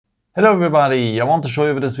Hello everybody, I want to show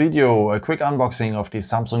you with this video a quick unboxing of the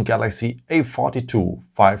Samsung Galaxy A42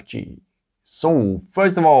 5G. So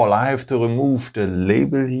first of all, I have to remove the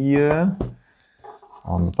label here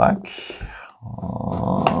on the back.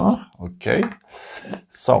 Okay,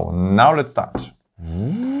 so now let's start.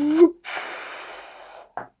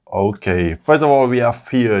 Okay, first of all we have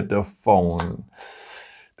here the phone,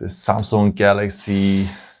 the Samsung Galaxy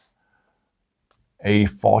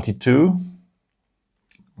A42.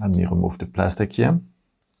 Let me remove the plastic here.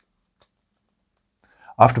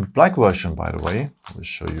 I have the black version, by the way. I will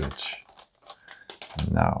show you it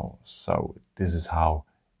now. So this is how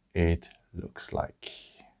it looks like.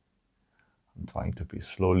 I'm trying to be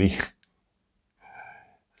slowly.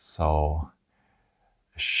 So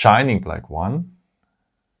a shining black one.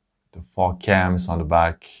 The 4 cams on the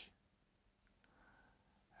back.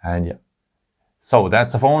 And yeah. So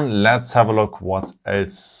that's the phone. Let's have a look what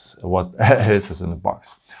else is in the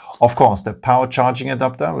box. Of course, the power charging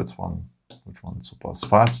adapter, which one supports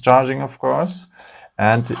fast charging, of course,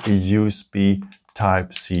 and a USB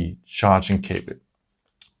Type-C charging cable.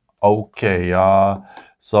 Okay,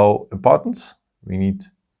 so important, we need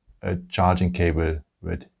a charging cable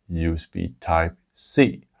with USB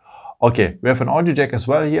Type-C. Okay, we have an audio jack as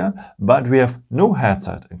well here, but we have no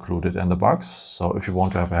headset included in the box. So if you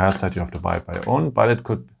want to have a headset, you have to buy it by your own, but it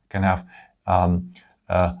can have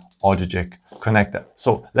audio jack connector.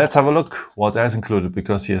 So let's have a look what else included,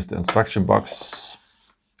 because here's the instruction box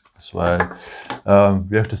as well.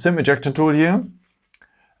 We have the SIM ejection tool here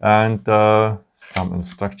and some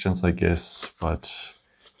instructions, I guess, but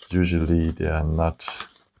usually they are not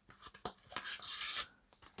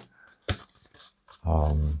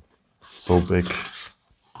so big.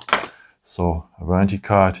 So a warranty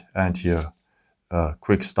card and here a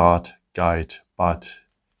quick start guide, but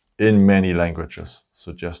in many languages.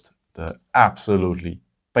 So just the absolutely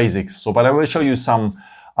basics. So, but I will show you some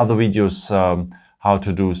other videos how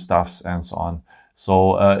to do stuffs and so on.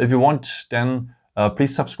 So if you want, then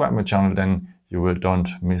please subscribe my channel, then you don't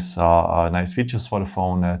miss nice features for the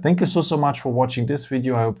phone. Thank you so much for watching this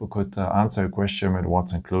video. I hope I could answer your question with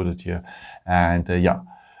what's included here. And yeah,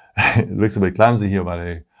 it looks a bit clumsy here,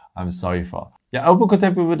 but I'm sorry for. Yeah, I hope I could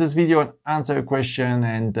help you with this video and answer a question.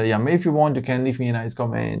 And yeah, maybe if you want, you can leave me a nice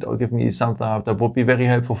comment or give me some thumbs up. That would be very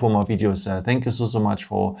helpful for my videos. Thank you so much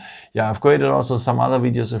for. Yeah, I've created also some other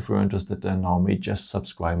videos if you're interested. And now maybe just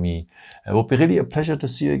subscribe me. It would be really a pleasure to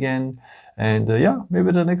see you again. And yeah,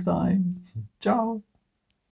 maybe the next time. Ciao.